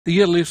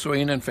Dear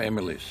Lithuanian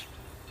families,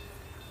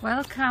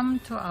 welcome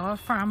to our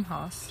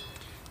farmhouse.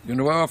 you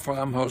know our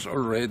farmhouse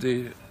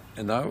already,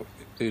 and now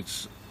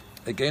it's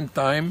again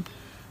time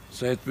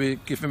that we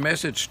give a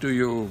message to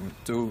you,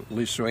 to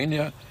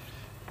Lithuania,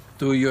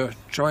 to your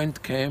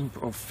joint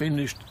camp of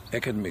finished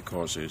academic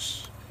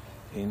courses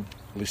in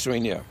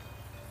Lithuania.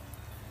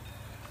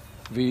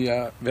 We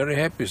are very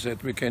happy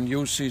that we can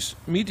use this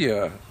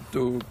media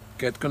to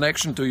get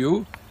connection to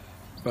you,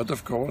 but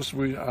of course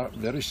we are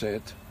very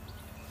sad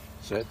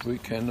that we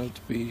cannot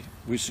be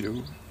with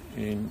you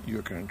in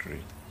your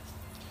country.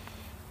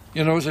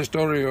 You know the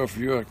story of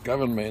your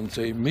government.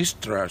 They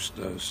mistrust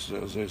us.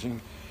 They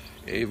think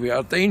if we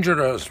are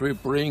dangerous, we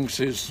bring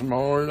these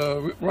small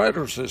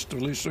viruses to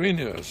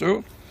Lithuania.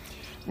 So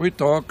we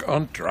talk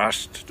on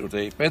trust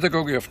today,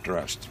 pedagogy of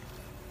trust.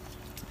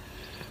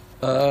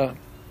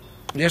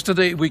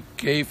 Yesterday we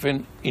gave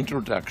an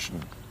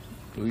introduction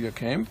to your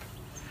camp.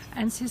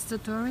 And Sister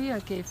Doria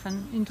gave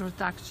an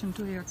introduction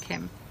to your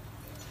camp.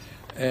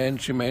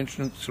 And she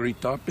mentioned 3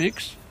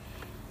 topics: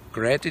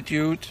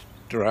 gratitude,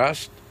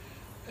 trust,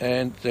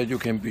 and that you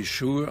can be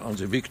sure on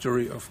the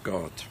victory of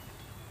God.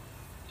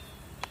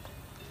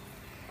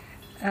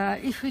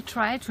 If we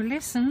try to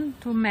listen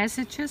to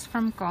messages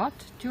from God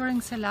during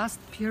the last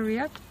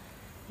period,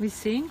 we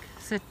think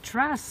that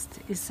trust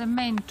is the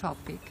main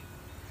topic.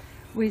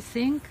 We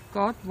think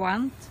God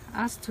wants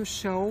us to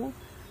show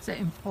the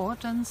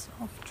importance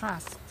of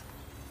trust.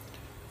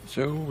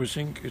 So we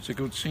think it's a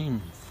good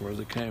theme for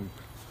the camp.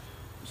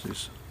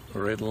 This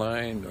red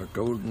line or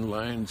golden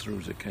line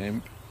through the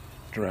camp,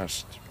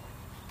 trust.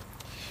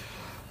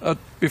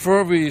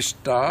 Before we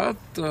start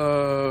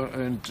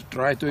and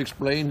try to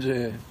explain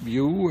the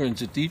view and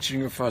the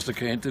teaching of Father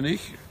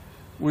Kentenicho,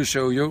 we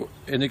show you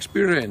an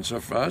experience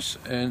of us,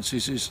 and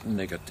this is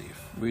negative.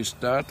 We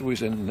start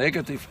with a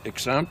negative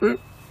example.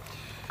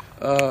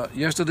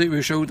 Yesterday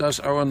we showed us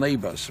our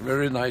neighbors,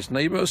 very nice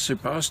neighbors. They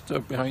passed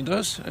behind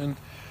us, and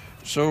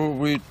so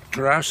we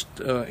trust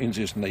in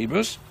these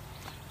neighbors,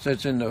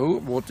 that they know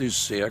what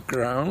is their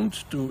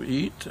ground to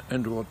eat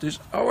and what is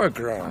our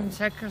ground.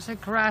 And the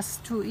grass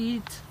to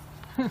eat.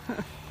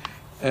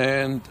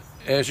 And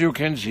as you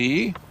can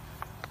see,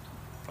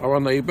 our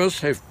neighbors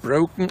have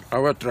broken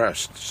our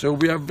trust. So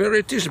we are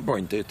very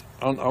disappointed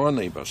on our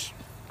neighbors.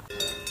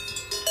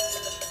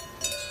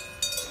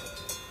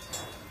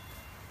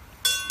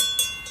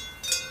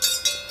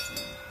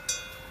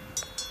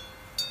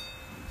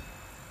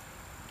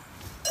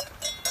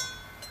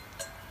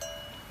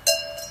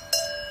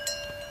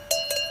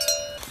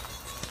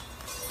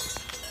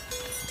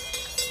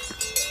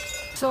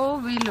 So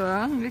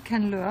we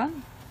can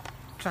learn,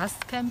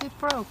 trust can be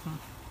broken.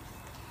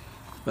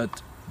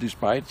 But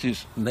despite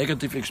this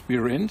negative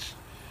experience,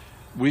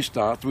 we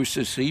start with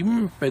the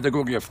theme,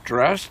 Pedagogy of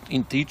Trust,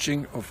 in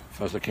teaching of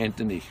Father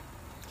Kentenicho.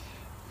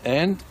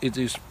 And it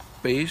is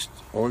based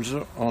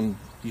also on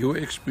your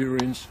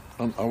experience,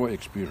 on our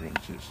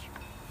experiences.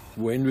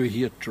 When we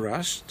hear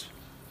trust,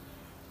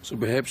 so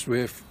perhaps we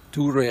have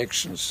 2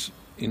 reactions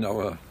in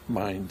our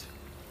mind.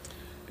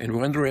 And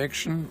one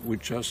reaction we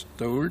just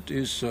told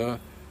is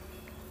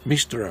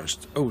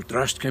mistrust. Oh,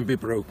 trust can be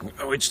broken.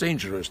 Oh, it's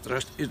dangerous.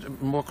 Trust is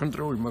more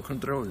control,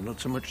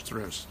 not so much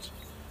trust.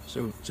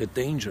 So the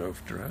danger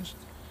of trust.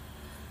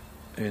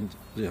 And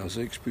the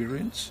other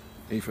experience,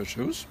 Eva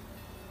shows,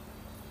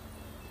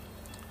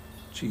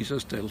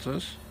 Jesus tells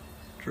us,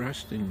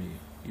 trust in me.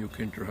 You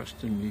can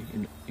trust in me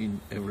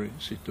in every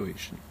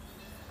situation.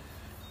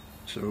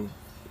 So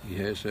he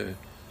has the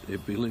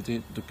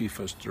ability to give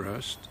us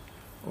trust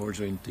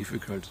also in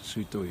difficult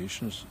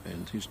situations,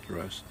 and his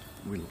trust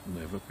will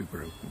never be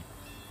broken.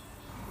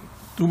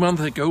 2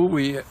 months ago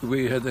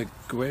we had a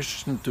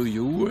question to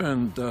you,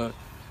 and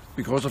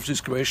because of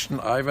this question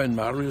Iva and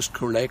Marius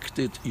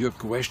collected your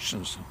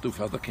questions to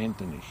Father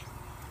Kentenicho.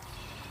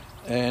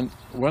 And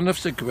one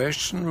of the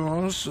questions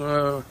was,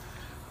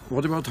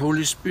 what about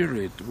Holy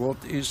Spirit? What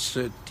is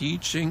the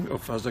teaching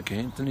of Father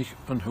Kentenicho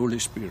on Holy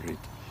Spirit?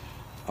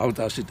 How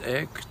does it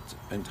act,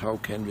 and how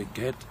can we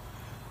get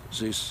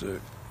these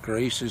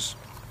graces,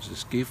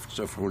 these gifts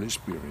of Holy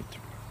Spirit?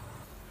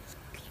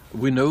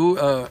 We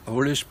know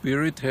Holy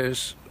Spirit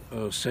has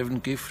 7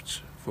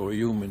 gifts for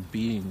human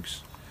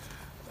beings,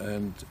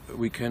 and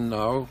we can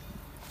now,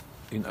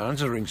 in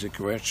answering the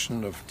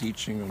question of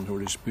teaching on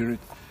Holy Spirit,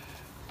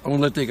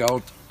 only take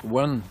out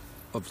one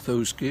of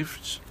those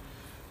gifts,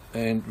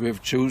 and we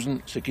have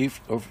chosen the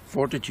gift of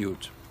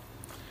fortitude.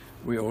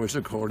 We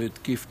also call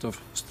it gift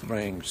of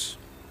strength.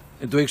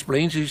 And to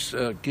explain this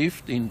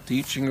gift in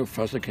teaching of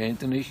Father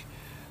Kentenicho,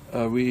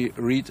 we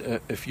read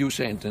a few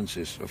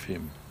sentences of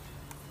him.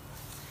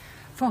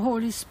 For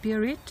Holy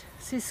Spirit,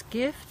 this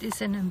gift is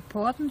an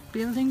important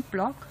building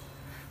block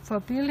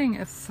for building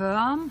a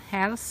firm,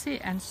 healthy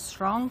and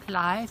strong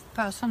life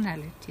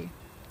personality.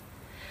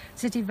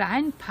 The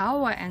divine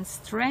power and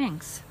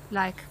strength,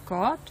 like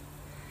God,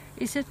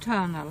 is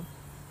eternal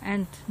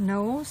and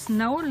knows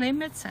no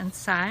limits and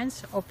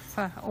signs of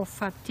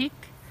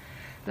fatigue,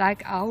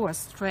 like our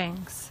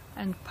strength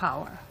and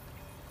power.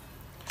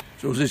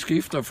 So this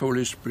gift of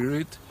Holy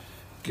Spirit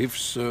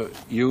gives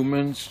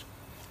humans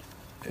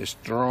a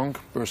strong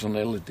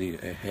personality,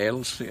 a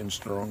healthy and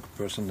strong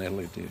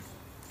personality.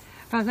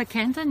 Father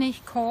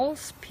Kentenicho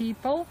calls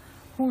people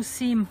who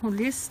seem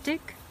holistic,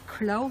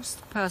 closed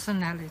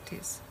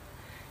personalities.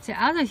 The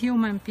other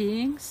human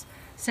beings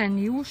then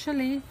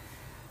usually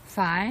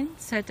find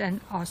that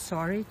an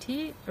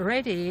authority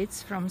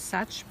radiates from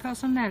such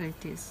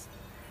personalities,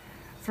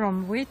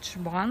 from which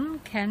one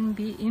can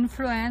be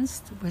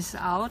influenced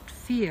without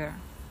fear.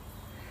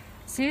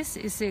 This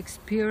is the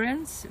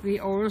experience we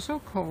also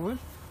call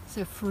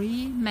the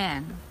free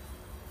man.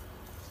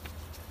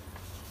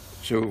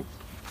 So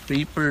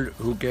people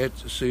who get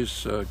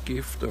this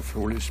gift of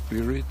Holy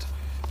Spirit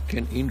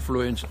can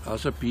influence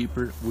other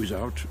people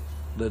without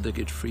that they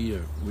get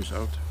fear,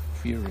 without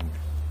fearing.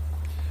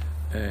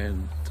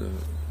 And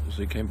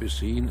they can be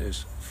seen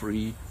as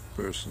free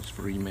persons,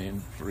 free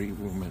men, free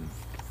women.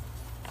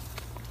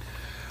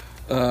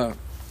 This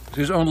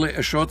is only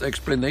a short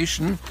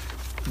explanation.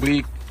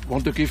 We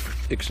want to give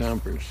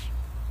examples.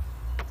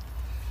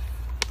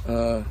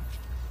 So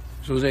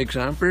the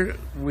example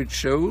which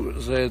show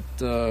that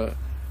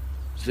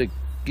the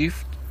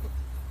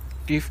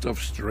gift of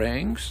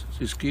strength,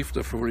 this gift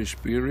of Holy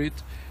Spirit,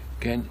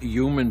 can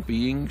human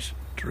beings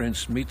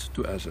transmit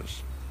to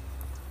others.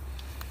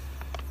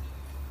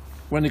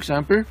 One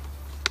example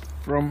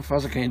from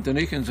Father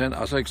Kentenicho, and then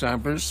other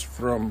examples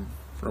from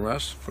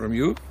us, from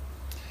you.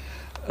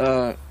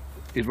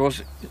 It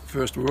was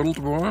First World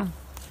War.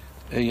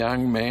 A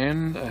young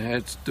man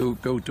had to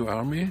go to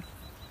army.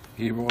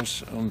 He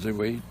was on the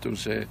way to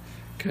the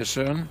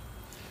caserne,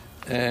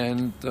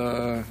 and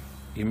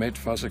he met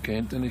Father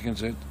Kentenicho and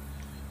said,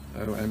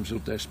 "Oh, I'm so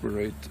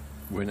desperate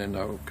when I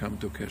now come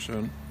to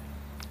caserne.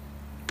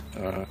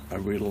 I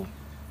will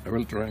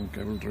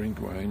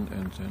drink wine,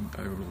 and then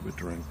I will be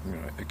drunk.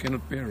 I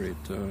cannot bear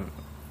it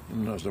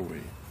another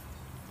way."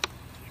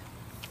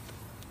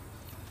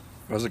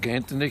 Father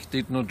Kentenicho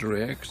did not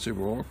react. They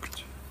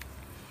walked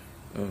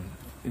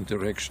in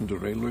direction to the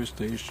railway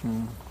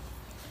station,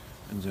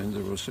 and then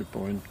there was a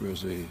point where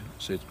they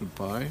said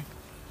goodbye,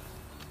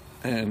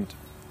 and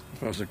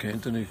Father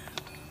Kentenicho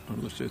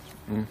said,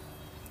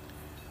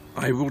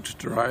 "I would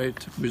try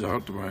it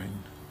without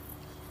wine.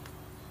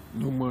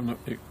 No more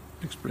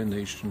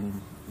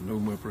explanation, no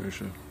more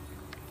pressure.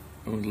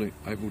 Only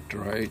I would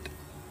try it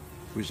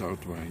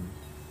without wine."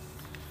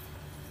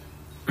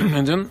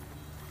 And then,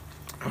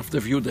 after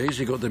a few days,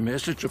 he got a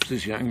message of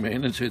this young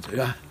man and said,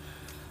 "Yeah,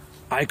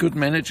 I could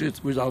manage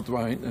it without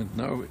wine, and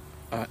now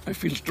I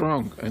feel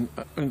strong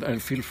and I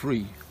feel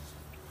free."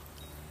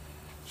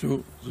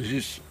 So this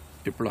is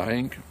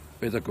applying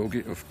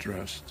pedagogy of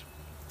trust.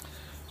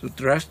 So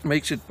trust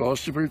makes it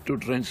possible to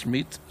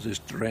transmit the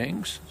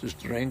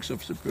strengths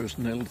of the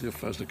personality of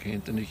Father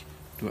Kentenicho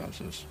to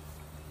others.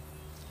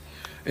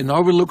 And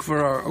now we look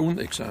for our own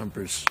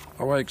examples,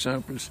 our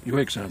examples, your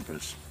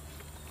examples.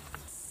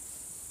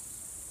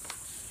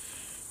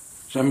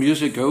 Some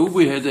years ago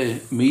we had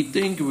a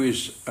meeting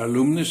with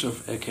alumnus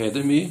of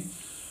Academy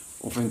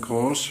of a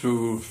course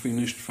who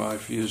finished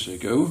 5 years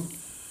ago,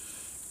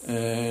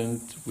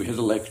 and we had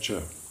a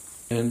lecture.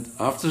 And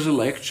after the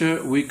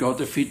lecture we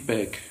got a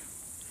feedback.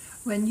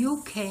 When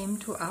you came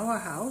to our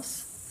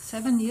house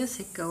 7 years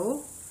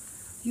ago,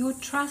 you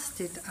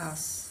trusted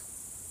us.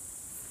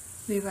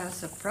 We were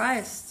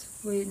surprised.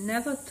 We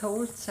never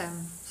told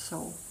them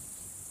so.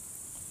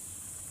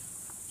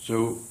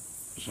 So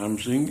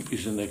something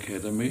is an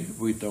academy,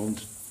 we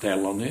don't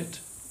tell on it,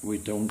 we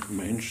don't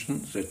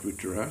mention that we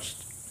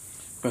trust,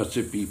 but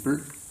the people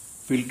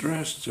feel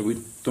trust. So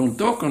we don't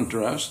talk on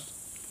trust,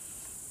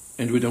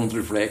 and we don't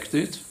reflect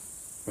it,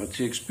 but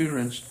they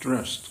experience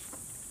trust.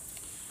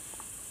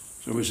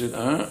 So we said,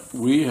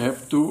 we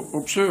have to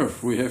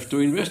observe, we have to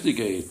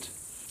investigate.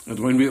 And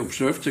when we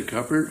observed the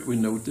couple, we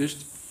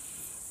noticed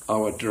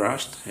our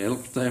trust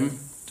helped them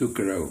to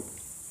grow.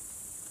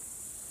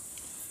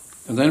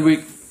 And then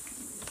we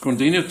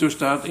continued to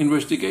start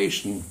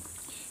investigation.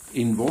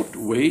 In what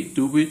way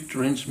do we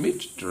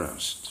transmit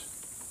trust?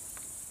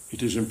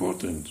 It is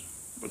important,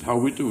 but how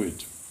we do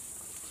it.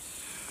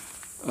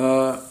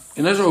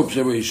 Another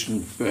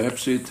observation,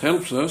 perhaps it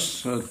helps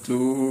us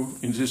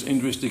in this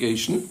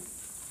investigation.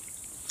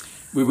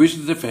 We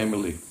visited a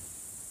family.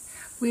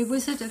 We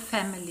visited a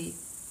family.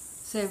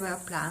 They were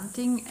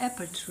planting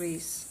apple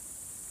trees.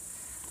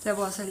 There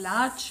was a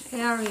large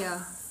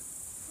area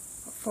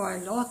for a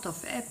lot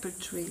of apple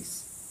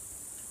trees.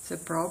 The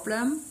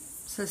problem,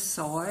 the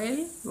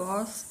soil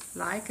was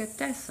like a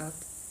desert.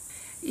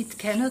 It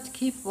cannot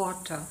keep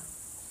water.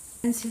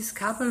 And this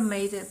couple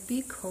made a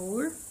big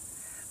hole,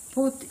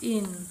 put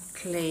in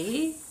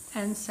clay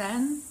and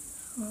then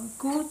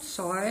good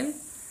soil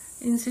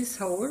in this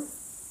hole.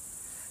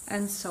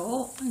 And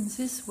so, in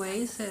this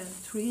way, the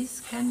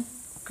trees can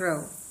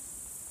grow.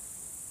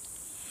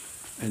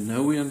 And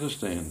now we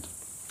understand.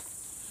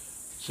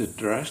 The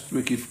trust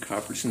we give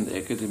couples in the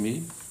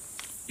academy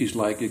is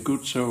like a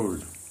good soil.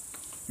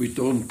 We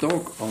don't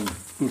talk on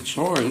good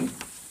soil,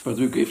 but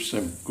we give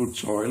them good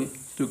soil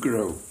to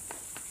grow.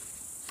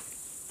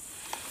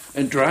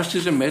 And trust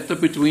is a matter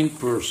between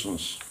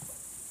persons.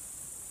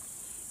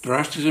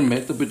 Trust is a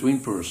matter between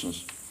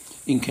persons.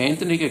 In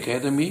Kentenicho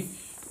Academy,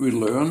 we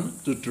learn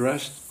to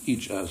trust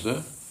each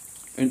other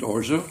and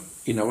also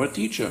in our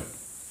teacher.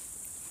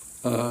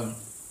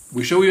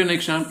 We show you an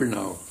example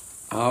now,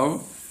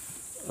 how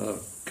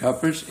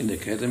couples in the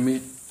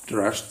academy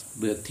trust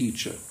their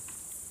teacher.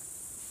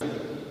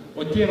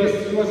 O tėvas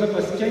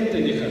Juozapas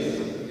Kentenichas,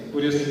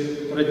 kuris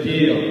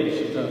pradėjo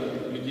šitą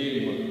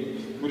judėjimą,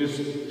 kuris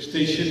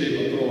štai šitaip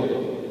atrodo.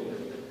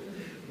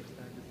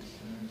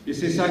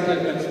 Jisai sakė,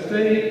 kad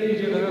tai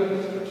ir yra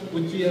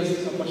būties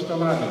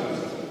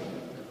apaštalavimas,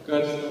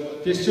 kad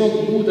tiesiog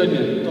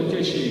būdami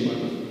tokia šeima,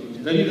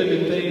 darydami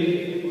tai,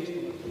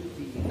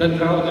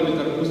 bendraudami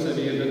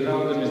tarpusavyje,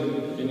 bendraudami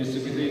vieni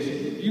su kitais,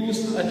 jūs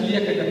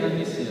atliekate tą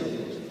misiją,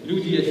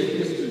 liudijate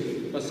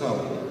Kristui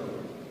pasaulyje.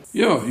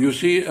 Yeah, you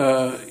see,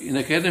 in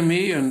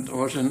academy and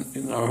also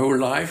in our whole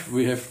life,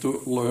 we have to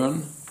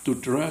learn to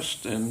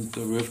trust, and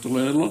we have to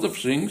learn a lot of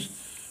things,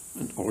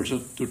 and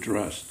also to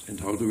trust. And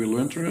how do we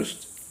learn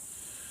trust?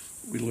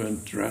 We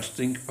learn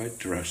trusting by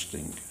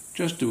trusting.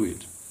 Just do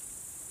it.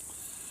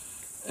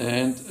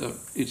 And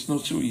it's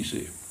not so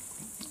easy.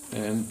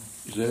 And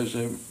there's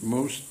a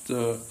most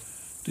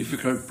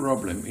difficult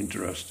problem in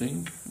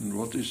trusting. And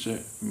what is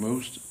the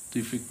most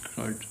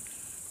difficult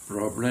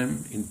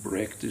problem in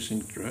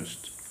practicing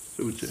trust?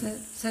 So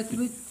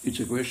it's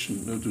a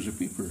question to the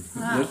people.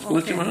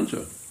 Let's them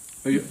answer.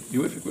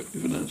 You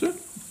have an answer?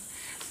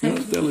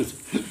 Tell it.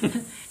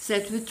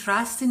 That we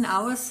trust in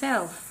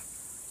ourselves.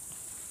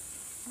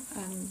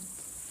 And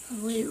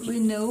we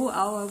know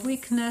our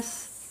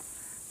weakness,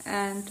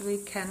 and we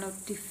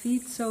cannot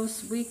defeat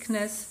those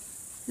weaknesses.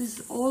 This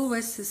is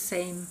always the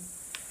same.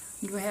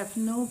 We have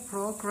no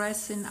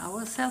progress in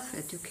our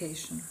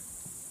self-education.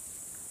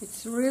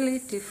 It's really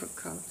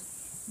difficult.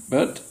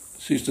 But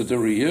Sister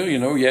Doria, you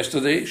know,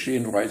 yesterday she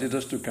invited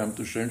us to come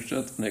to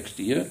Schönstadt next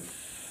year.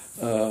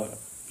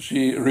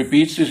 She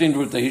repeats this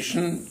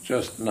invitation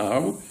just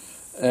now,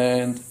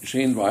 and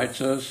she invites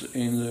us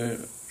in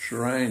the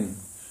shrine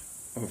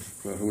of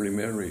Holy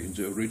Mary, in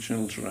the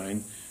original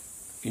shrine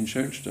in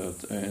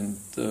Schönstadt, and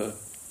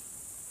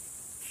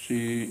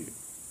she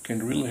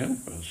can really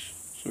help us.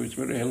 So it's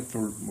very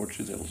helpful what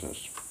she tells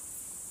us.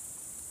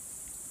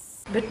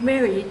 But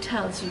Mary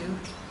tells you,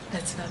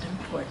 that's not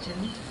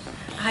important.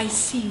 I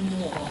see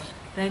more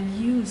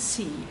than you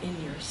see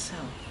in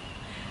yourself.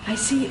 I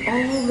see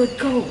all the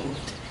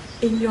gold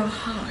in your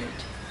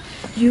heart.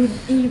 You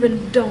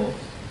even don't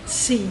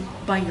see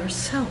by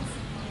yourself.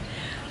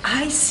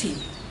 I see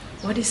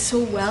what is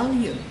so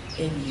valuable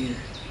in you.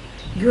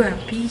 You are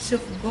a piece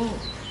of gold.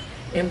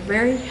 I'm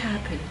very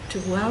happy to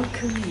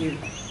welcome you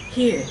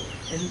here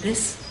in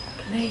this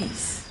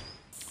place.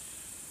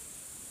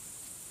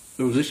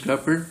 So this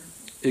couple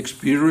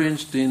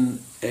experienced in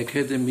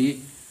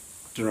academy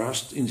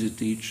trust in the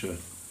teacher,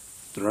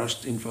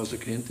 trust in Father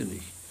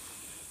Kentenicho.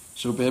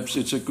 So perhaps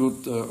it's a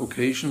good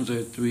occasion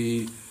that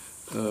we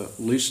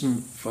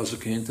listen Father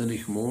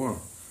Kentenicho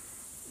more,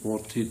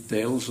 what he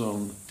tells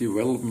on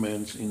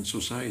developments in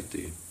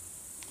society.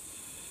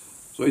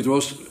 So it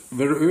was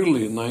very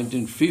early, in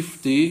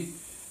 1950,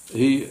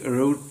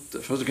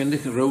 Father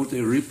Kentenicho wrote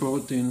a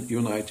report in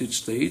United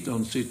States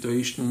on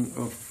situation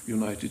of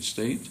United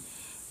States,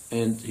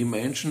 and he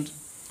mentioned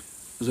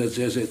that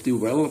there's a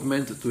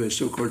development to a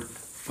so-called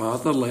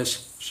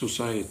fatherless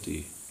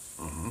society.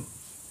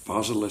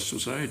 Fatherless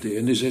society.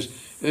 And he says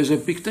there's a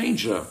big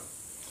danger.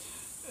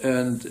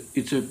 And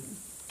it's a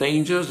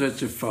danger that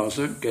the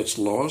father gets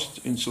lost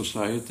in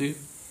society.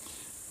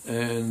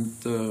 And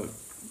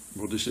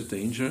what is the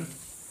danger?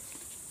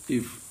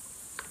 If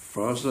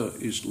father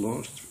is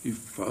lost, if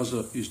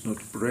father is not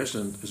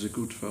present as a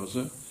good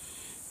father,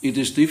 it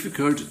is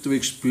difficult to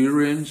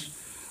experience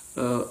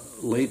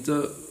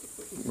later,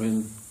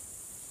 when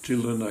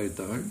children are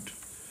adult,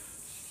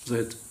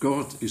 that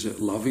God is a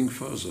loving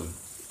father.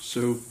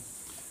 So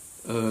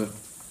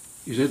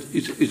he said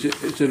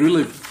it's a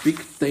really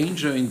big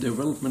danger in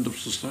development of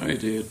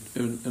society,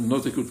 and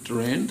not a good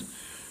trend.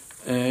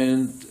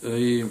 And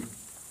he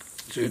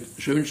said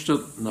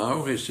Schönstadt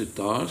now has a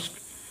task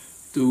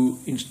to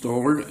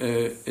install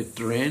a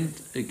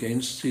trend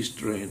against this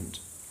trend.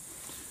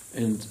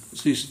 And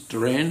this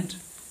trend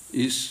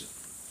is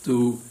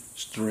to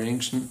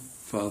strengthen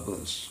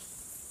fathers.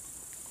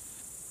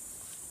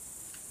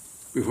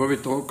 Before we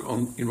talk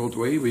on in what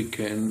way we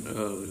can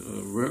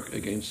work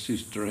against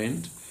this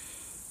trend,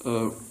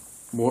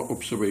 more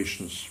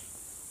observations.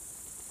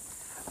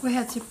 We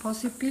had the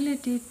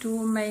possibility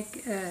to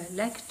make a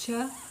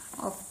lecture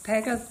of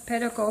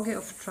Pedagogy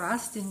of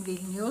Trust in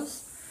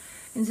Vilnius,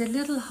 in the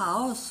little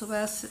house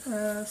where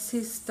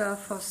Sister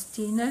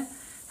Faustine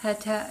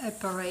had her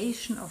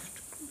apparition of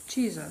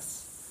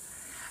Jesus.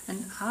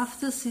 And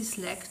after this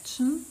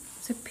lecture,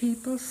 the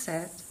people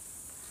said,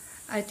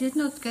 I did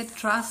not get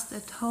trust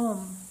at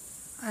home.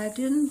 I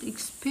didn't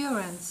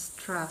experience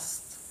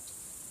trust.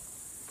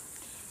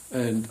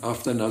 And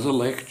after another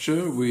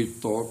lecture, we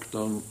talked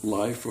on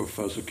life of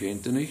Father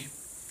Kentenicho.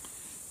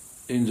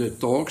 In the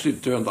talks,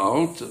 it turned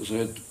out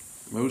that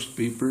most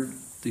people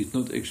did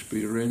not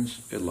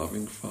experience a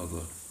loving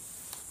father.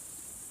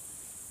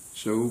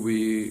 So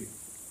we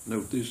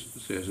notice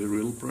there's a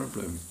real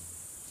problem.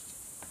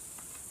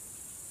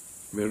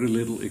 Very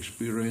little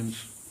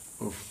experience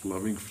of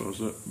loving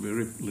father,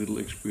 very little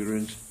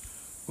experience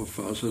of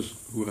fathers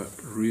who are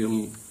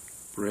real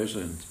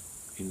present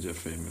in their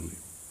family.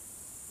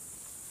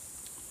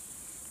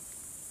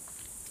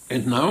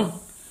 And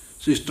now,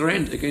 this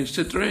trend against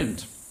the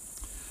trend.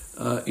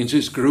 In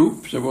this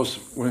group, there was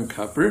one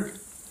couple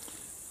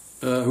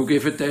who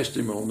gave a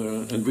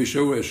testimony, and we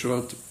show a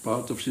short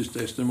part of this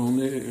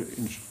testimony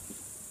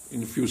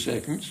in a few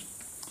seconds.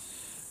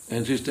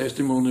 And this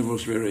testimony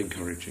was very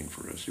encouraging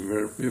for us. We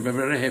were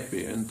very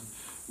happy, and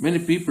many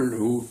people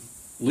who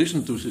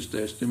listened to this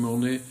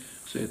testimony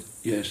said,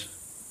 yes,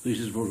 this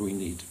is what we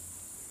need.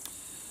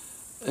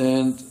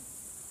 And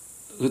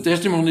the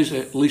testimony is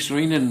a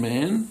Lithuanian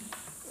man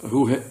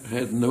who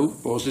had no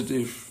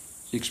positive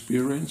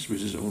experience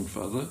with his own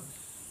father,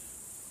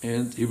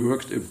 and he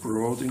worked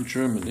abroad in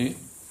Germany,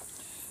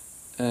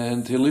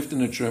 and he lived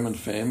in a German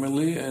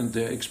family, and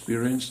they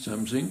experienced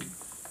something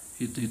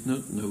he did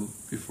not know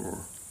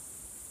before,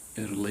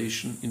 a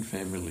relation in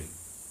family.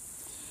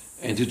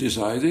 And he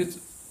decided,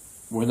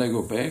 when I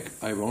go back,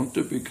 I want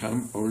to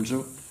become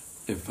also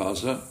a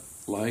father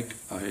like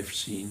I have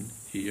seen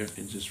here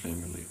in this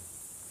family.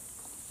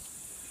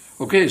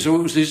 Okay,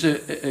 so this is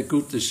a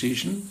good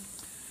decision,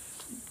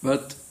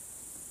 but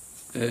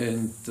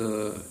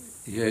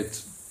he had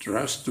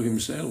trust to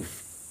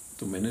himself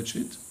to manage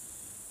it.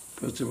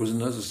 But there was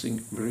another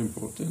thing very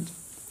important,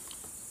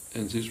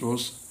 and this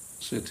was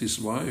that his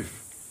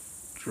wife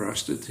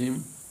trusted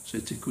him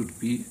that he could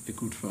be a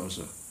good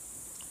father.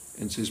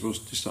 And this was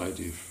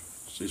decisive.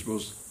 This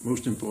was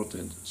most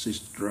important, this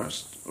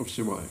trust of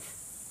the wife.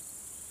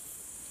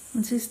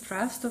 And this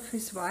trust of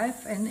his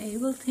wife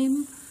enabled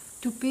him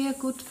to be a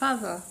good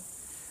father,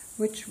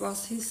 which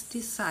was his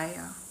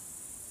desire.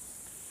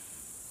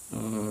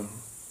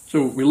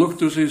 So we look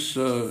to this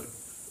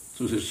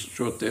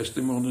short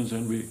testimony, and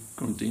then we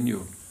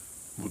continue.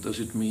 What does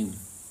it mean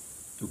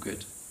to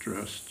get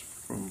trust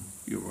from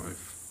your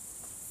wife?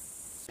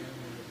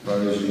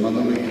 Pavyzdžiui,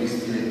 mano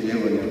vaikystėje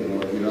tėvo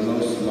nebuvo,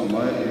 gyvenau su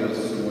mama ir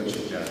su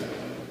močiute.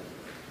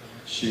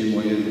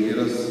 Šeimoje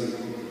vyras,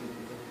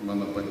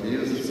 mano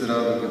patėvis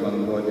atsirado, kai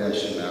man buvo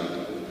 10 metų.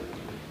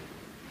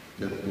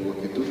 Bet buvo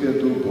kitų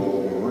bėdų, buvo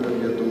alkoholio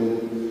bėdų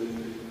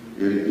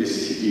ir jis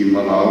į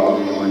mano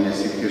auklėjimą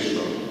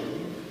nesikišo.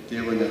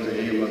 Tėvo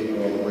neturėjimas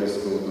buvo labai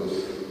skaudus.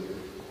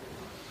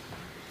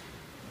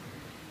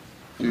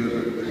 Ir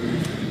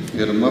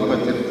pirma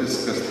patirtis,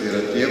 kas tai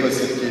yra tėvas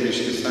ir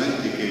tėviški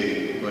santykiai,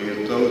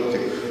 pajutau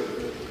tik,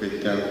 kai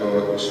teko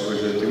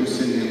išvažiuoti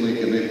užsienį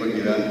laikinai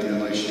pagyventi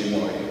vienoje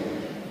šeimoje,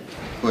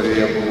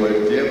 kurioje buvo ir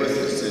tėvas,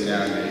 ir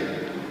seneliai.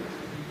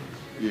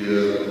 Ir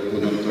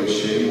būnant to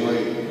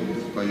šeimoje,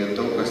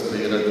 pajutau, kas tai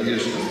yra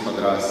vyriškas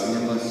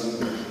padrąsinimas,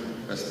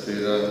 kas tai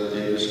yra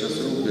tėviškas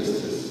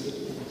rūpestis.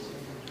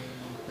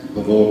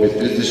 Buvau apie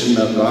 30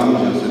 metų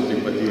amžiaus ir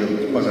taip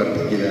patyriau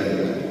pagartą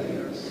gyvenimą.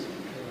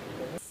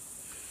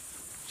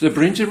 The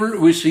principle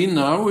we see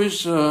now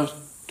is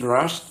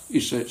trust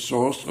is a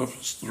source of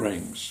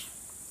strength.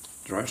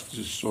 Trust is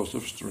a source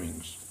of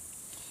strength.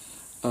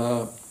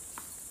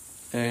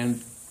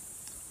 And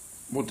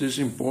what is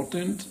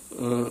important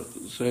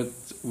that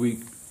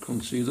we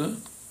consider,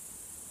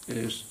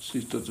 as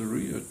Sister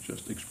Teresa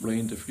just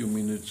explained a few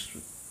minutes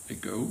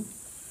ago,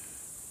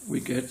 we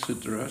get the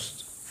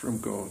trust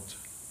from God.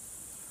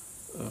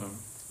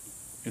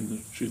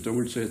 And she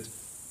told that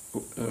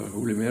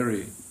Holy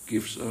Mary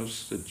gives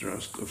us the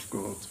trust of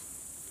God.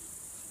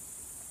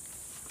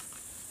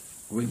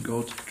 When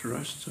God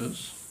trusts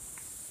us,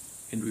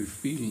 and we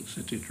feel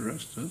that He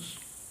trusts us,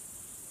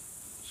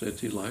 that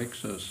He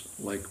likes us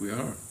like we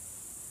are,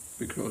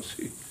 because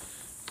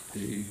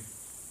He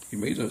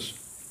made us.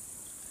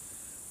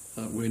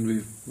 When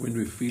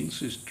we feel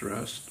this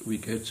trust, we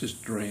get the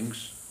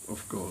strength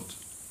of God.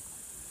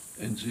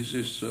 And this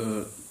is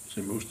the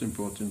most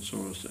important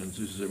source, and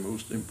this is the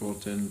most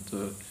important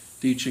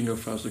teaching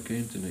of Father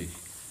Kentenicho.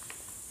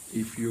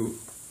 If you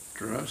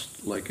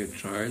trust like a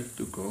child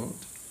to God,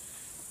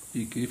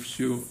 He gives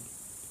you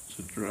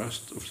the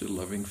trust of the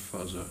loving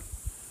Father.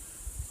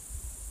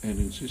 And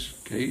in this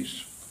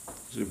case,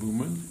 the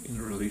woman,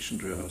 in relation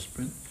to her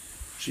husband,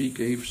 she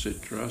gave the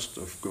trust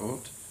of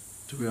God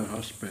to her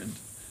husband,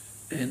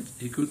 and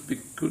he could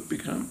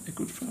become a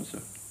good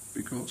father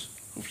because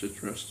of the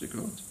trust of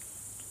God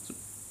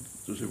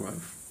to the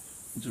wife.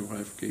 And the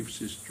wife gave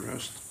this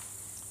trust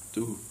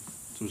to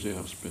the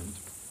husband.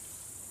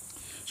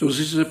 So this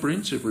is a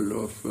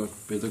principle of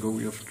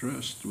pedagogy of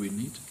trust. We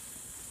need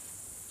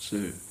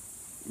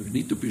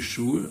to be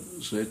sure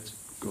that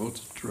God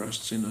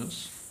trusts in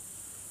us,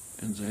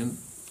 and then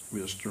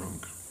we are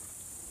strong.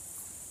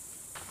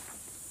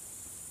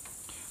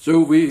 So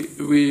we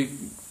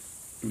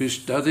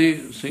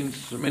study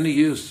since many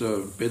years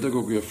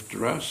pedagogy of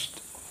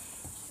trust,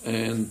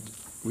 and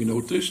we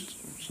noticed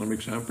some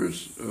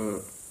examples.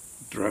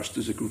 Trust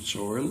is a good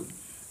soil,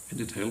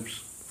 and it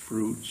helps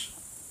fruits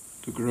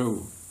to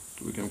grow,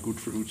 to become good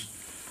fruits.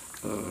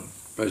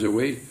 By the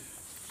way,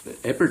 the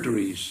apple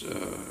trees,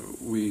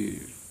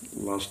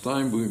 last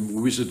time we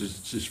visited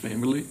this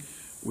family,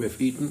 we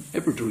have eaten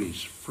apple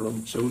trees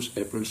from those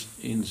apples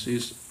in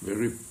this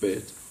very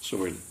bad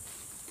soil.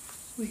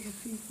 We have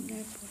eaten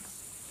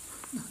apples,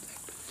 not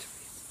apple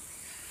trees.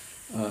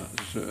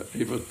 So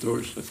Eva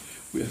told us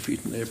we have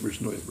eaten apples,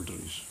 no apple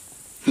trees.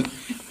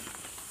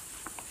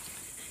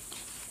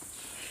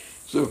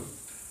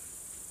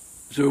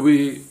 So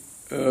we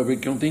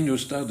continue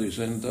studies,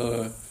 and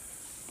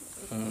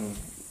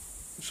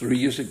 3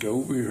 years ago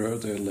we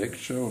heard a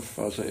lecture of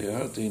Father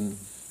Erhard in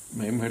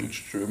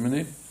Memhelch,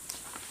 Germany,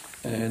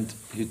 and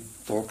he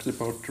talked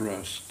about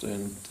trust,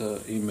 and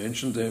he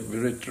mentioned a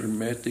very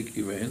dramatic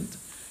event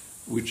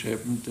which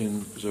happened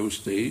in those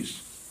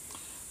days.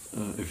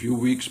 A few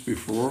weeks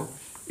before,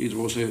 it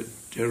was a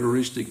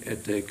terroristic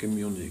attack in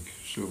Munich.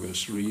 So there were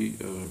 3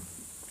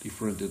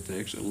 different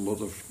attacks, a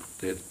lot of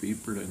dead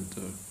people, and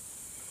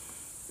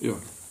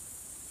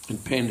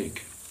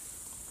panic.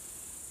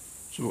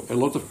 So a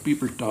lot of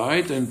people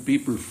died, and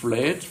people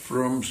fled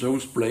from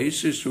those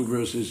places who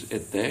were these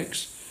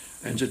attacks,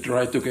 and they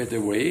tried to get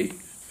away,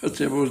 but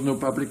there was no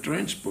public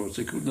transport.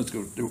 They could not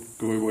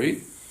go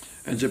away.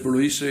 And the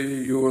police say,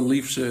 you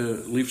leave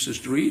the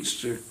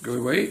streets, go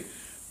away,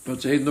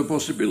 but they had no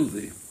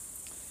possibility.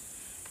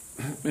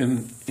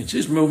 And in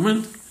this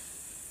moment,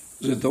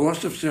 the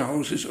doors of the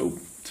houses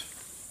opened,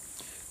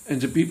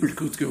 and the people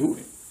could go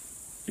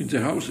in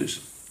the houses.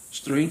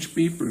 Strange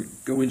people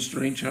go in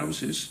strange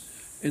houses,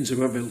 and they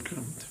were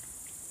welcomed.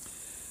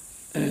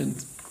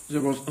 And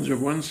there was on the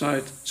one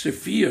side the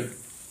fear,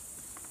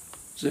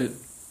 the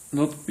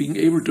not being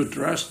able to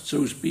trust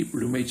those people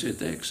who made the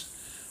attacks.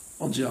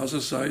 On the other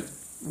side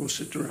was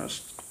the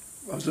trust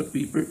of other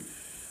people,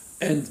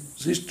 and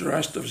this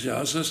trust of the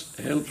others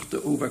helped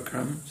to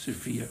overcome the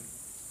fear.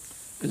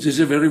 And this is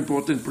a very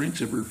important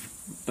principle.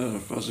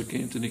 Father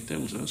Kentenicho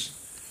tells us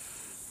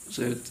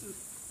that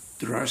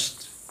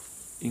trust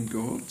in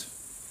God,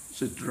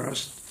 the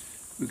trust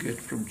we get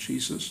from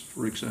Jesus,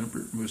 for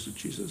example, Master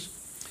Jesus,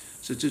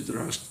 that the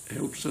trust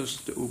helps us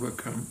to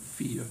overcome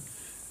fear,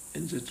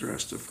 and the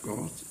trust of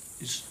God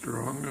is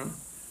stronger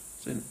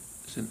than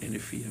any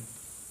fear.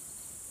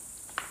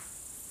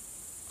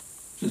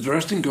 The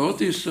trust in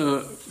God is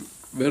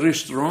very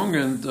strong,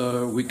 and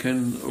we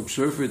can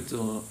observe it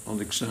on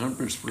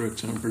examples. For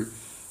example,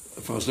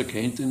 Father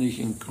Kentenicho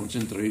in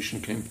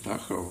concentration camp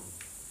Dachau.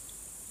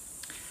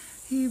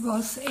 He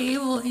was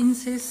able in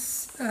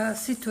this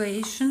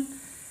situation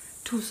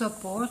to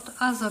support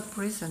other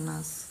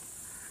prisoners,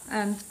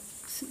 and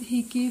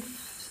he gave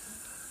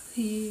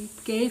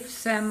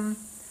them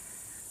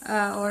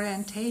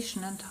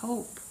orientation and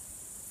hope.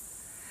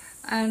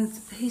 And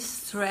his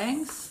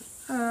strength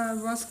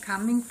was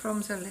coming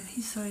from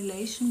his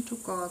relation to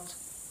God.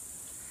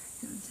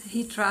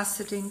 He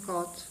trusted in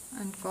God,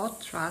 and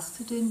God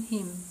trusted in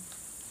him.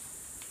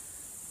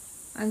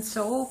 And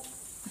so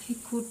he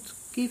could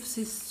give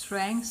this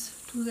strength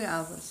to the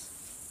others.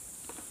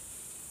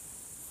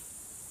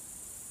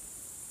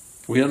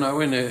 We are now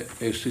in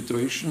a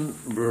situation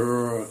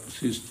where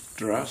this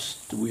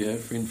trust we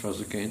have in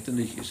Father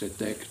Kentenicho is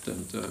attacked,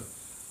 and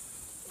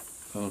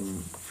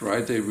on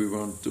Friday we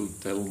want to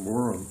tell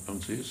more on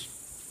this.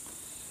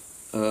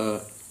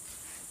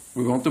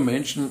 We want to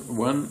mention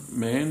one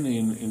man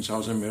in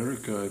South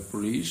America, a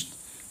priest,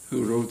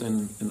 who wrote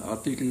an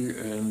article,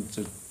 and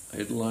the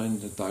headline,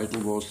 the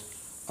title was,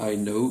 "I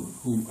know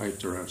whom I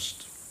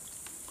trust."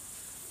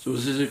 So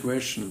this is a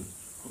question,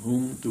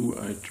 whom do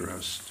I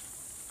trust?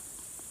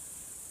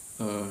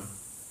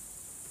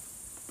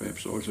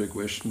 Perhaps also a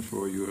question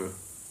for your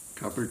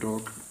couple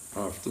talk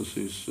after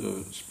this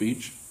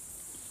speech,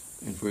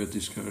 and for a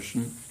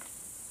discussion.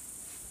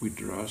 We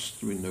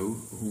trust, we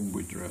know whom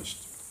we trust.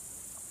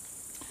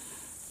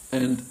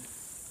 And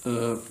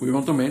we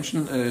want to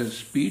mention a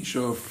speech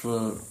of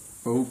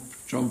Pope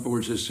John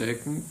Paul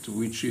II,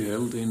 which he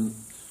held in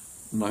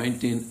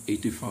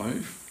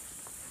 1985.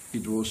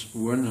 It was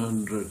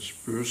 100th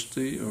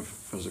birthday of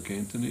Father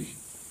Kentenicho.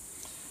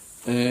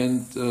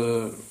 And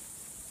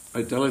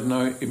I tell it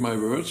now in my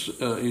words.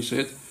 He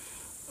said,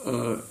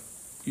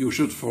 you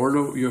should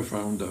follow your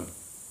founder.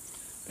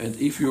 And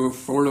if you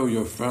follow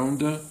your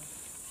founder,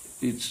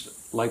 it's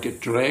like a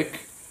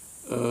track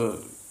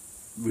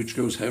which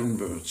goes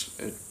heavenwards,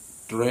 a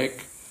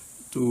track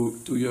to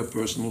your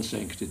personal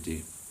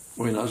sanctity.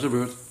 Or in other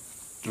words,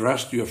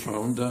 trust your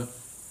founder,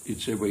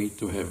 it's a way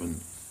to heaven.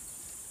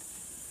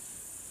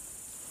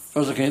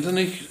 Father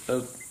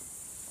Kentenicho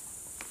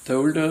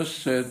told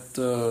us that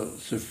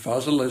the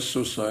fatherless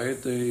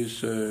society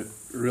is a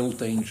real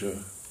danger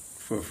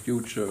for the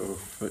future of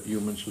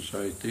human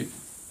society.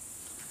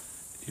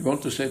 He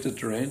wants to set a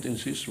trend in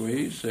this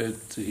way,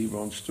 that he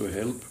wants to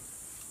help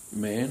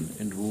man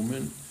and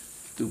woman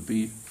to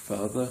be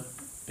father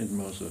and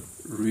mother,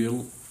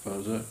 real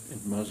father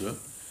and mother.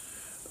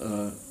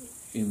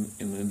 In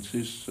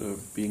this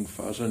being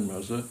father and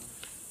mother,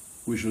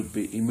 we should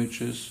be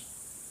images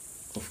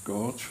of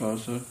God,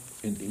 Father,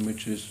 and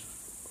images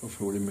of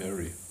Holy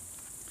Mary.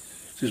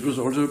 this was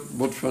also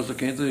what Father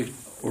Kentenicho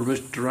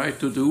always tried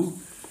to do,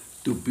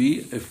 to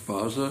be a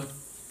father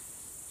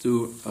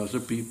to other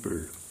people.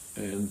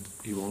 And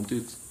he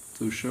wanted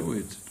to show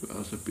it to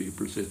other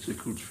people, that they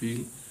could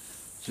feel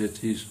that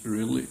he's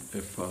really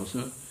a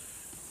father.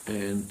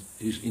 And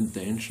his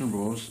intention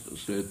was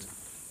that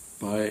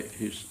by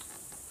his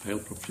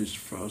help of his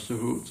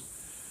fatherhood,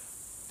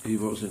 he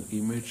was an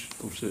image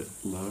of the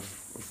love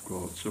of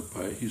God. So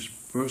by his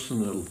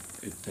personal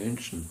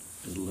attention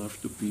and love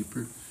to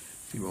people,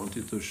 he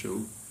wanted to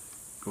show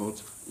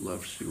God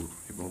loves you.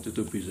 He wanted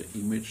to be the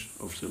image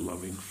of the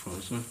loving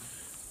Father,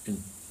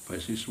 and by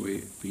this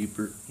way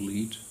people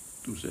lead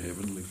to the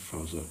Heavenly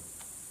Father.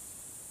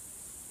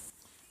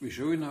 We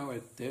show you now a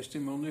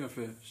testimony of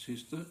a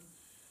sister.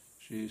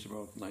 She is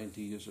about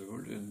 90 years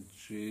old, and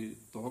she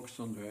talks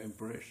on her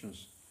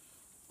impressions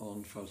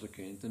on Father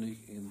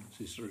Kentenicho in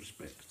this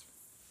respect.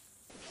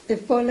 The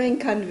following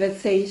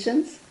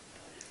conversations,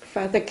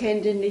 Father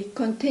Kentenicho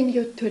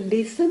continued to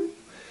listen.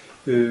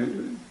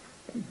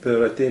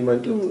 Per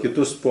ateinant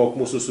kitus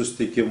mūsų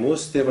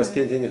susitikimus, tėvas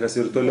Kentenichas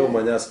ir toliau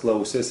manęs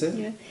klausėsi.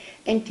 Yeah.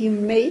 And he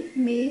made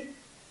me,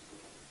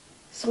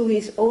 through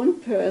his own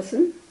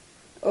person,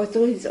 or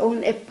through his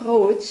own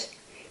approach,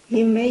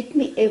 he made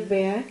me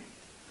aware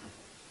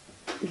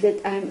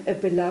that I'm a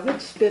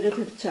beloved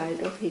spiritual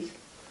child of his.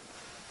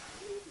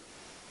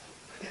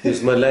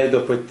 Jis man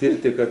leido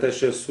patirti, kad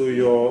aš esu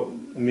jo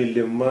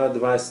mylima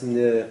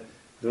dvasinė,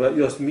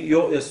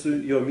 esu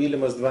jo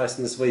mylimas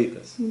dvasinis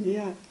vaikas.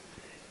 Yeah.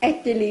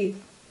 Actually,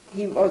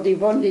 he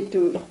wanted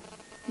to.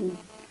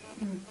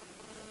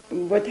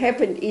 What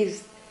happened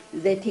is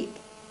that he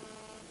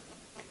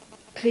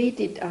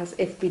treated us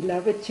as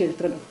beloved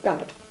children of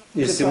God.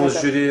 Jis į mus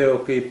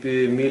žiūrėjo kaip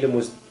į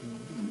mylimus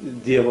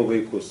Dievo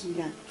vaikus.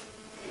 Yeah.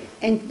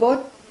 And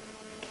what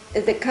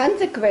the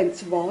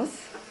consequence was,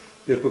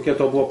 Ir kokia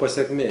to buvo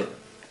pasekmė?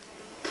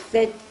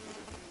 that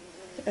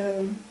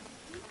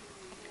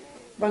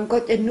one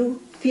got a new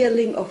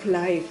feeling of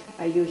life,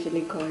 I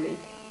usually call it.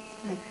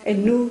 A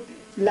new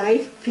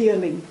life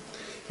feeling.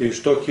 Ir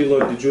iš to kilo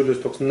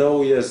didžiulis toks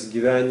naujas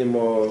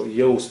gyvenimo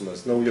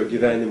jausmas, naujo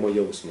gyvenimo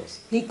jausmas.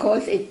 He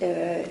calls it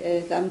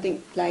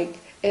something like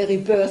a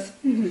rebirth.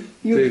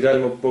 Tai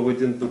galima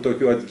pavadinti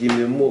tokiu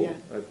atgimimu, Yeah.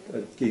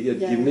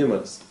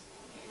 atgimimas.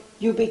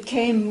 You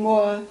became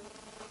more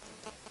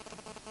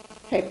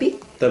happy,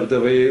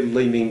 Tapdavai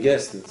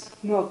laimingesnis,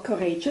 more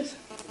courageous,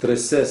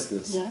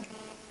 drąsesnis, yeah,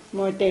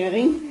 more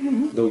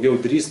daring, daugiau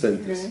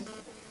drįstantis. yeah,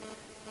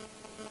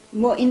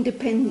 more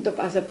independent of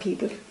other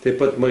people. Taip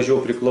pat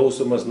mažiau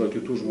priklausomas nuo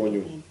kitų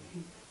žmonių.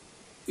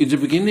 In the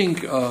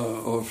beginning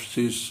of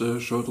this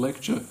short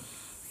lecture,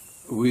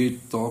 we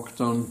talked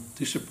on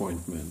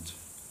disappointment.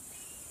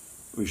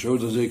 We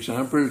showed as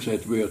examples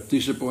that we are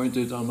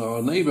disappointed on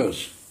our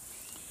neighbors.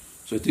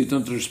 They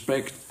didn't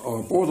respect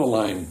our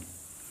borderline.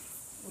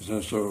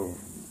 So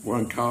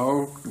one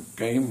cow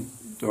came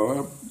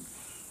to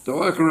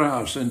our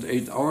grass and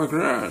ate our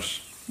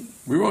grass.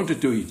 We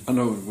wanted to eat.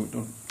 No, we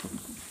don't.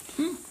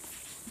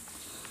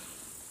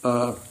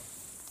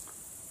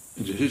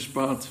 This is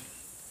part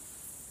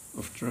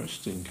of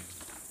trusting.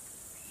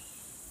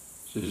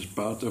 This is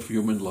part of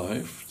human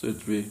life,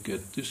 that we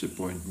get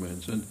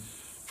disappointments. And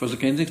Father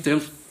Kentenicho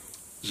tells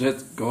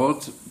that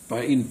God,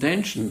 by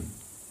intention,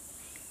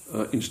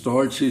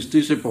 installs these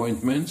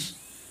disappointments,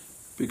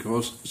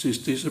 because these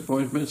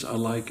disappointments are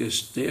like a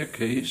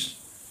staircase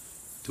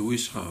to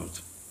his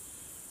heart.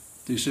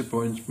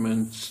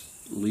 Disappointments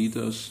lead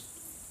us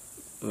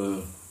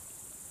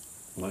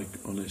like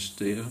on a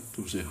stair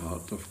to the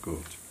heart of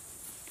God.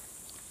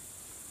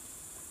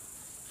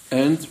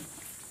 And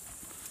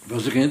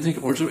Father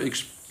Kentenicho also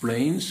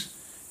explains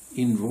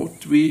in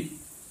what we,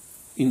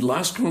 in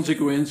last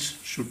consequence,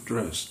 should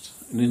trust.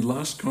 And in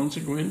last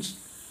consequence,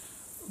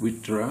 we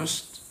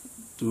trust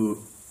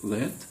to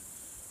that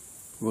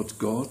what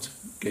God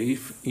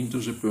gave into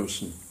the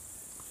person.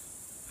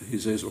 He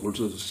says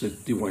also the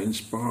divine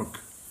spark.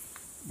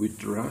 We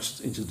trust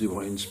in the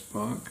divine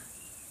spark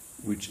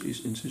which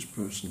is in this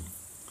person.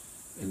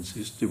 And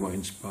this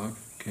divine spark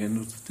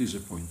cannot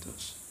disappoint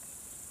us.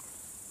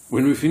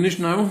 When we finish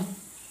now,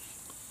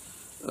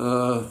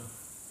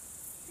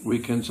 we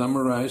can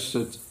summarize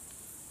that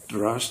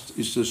trust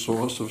is the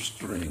source of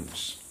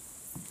strength.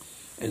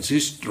 And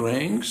this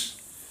strength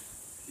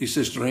is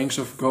the strength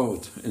of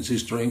God. And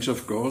this strength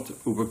of God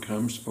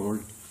overcomes all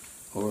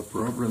our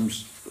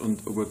problems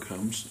and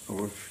overcomes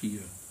our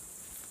fear.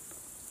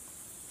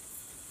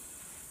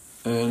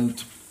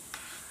 And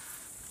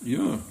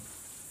yeah,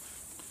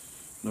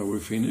 now we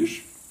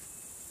finish,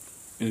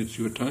 and it's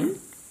your time.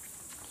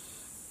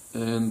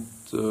 And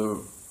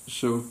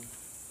so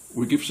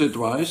we give the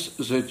advice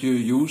that you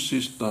use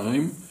this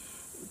time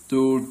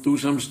to do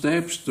some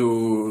steps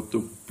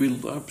to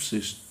build up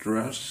this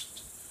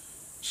trust,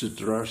 the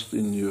trust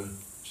in your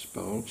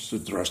spouse, the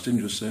trust in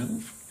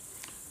yourself,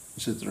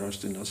 the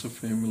trust in other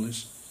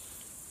families,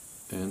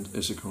 and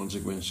as a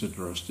consequence, the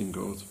trust in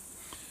God.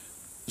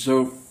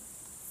 So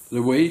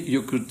the way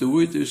you could do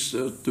it is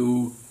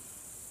to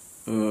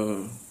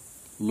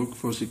look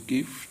for the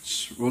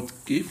gifts. What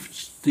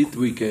gifts did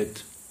we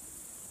get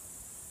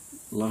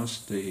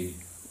last day,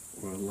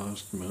 or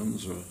last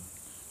month, or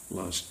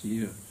last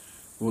year?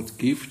 What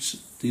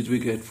gifts did we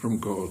get from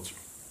God?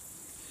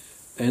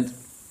 And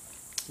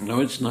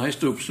now it's nice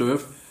to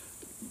observe,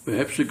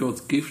 perhaps we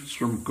got gifts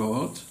from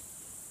God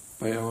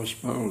by our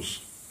spouse,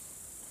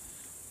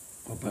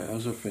 or by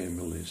other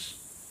families,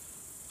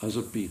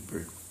 other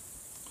people.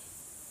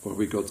 Or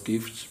we got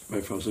gifts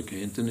by Father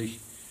Kentenicho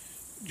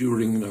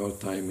during our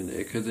time in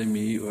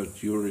academy, or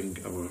during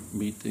our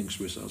meetings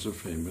with other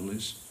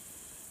families.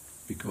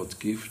 We got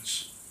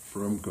gifts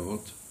from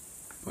God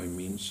by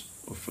means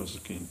of Father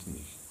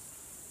Kentenicho.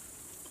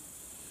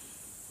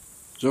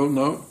 So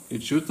now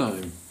it's your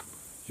time.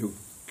 You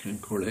can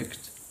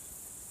collect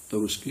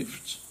those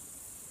gifts.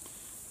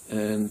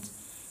 And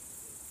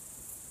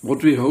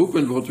what we hope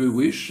and what we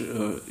wish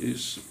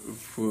is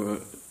for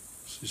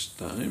this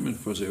time and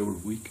for the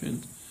whole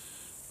weekend,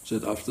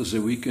 that after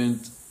the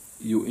weekend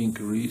you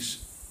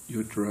increase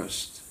your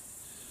trust,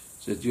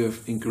 that you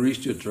have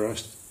increased your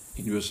trust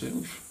in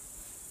yourself,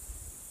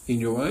 in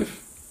your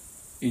wife,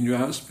 in your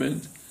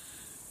husband,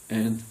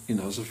 and in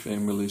other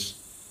families,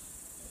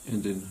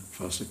 and in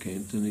Father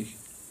Kentenicho,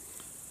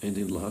 and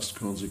in last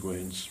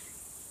consequence,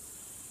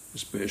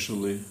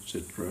 especially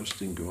the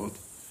trust in God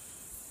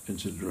and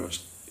the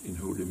trust in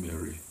Holy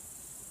Mary.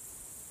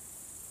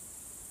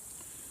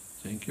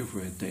 Thank you for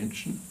your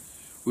attention.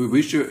 We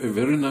wish you a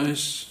very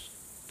nice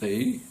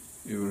day,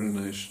 a very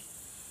nice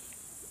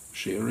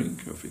sharing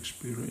of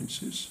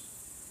experiences,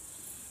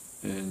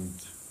 and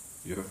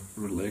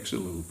relax a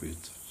little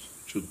bit.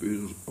 It should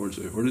be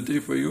also a holiday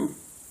for you,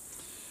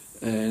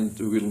 and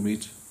we will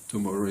meet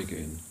tomorrow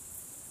again.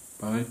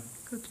 Bye.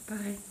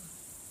 Goodbye.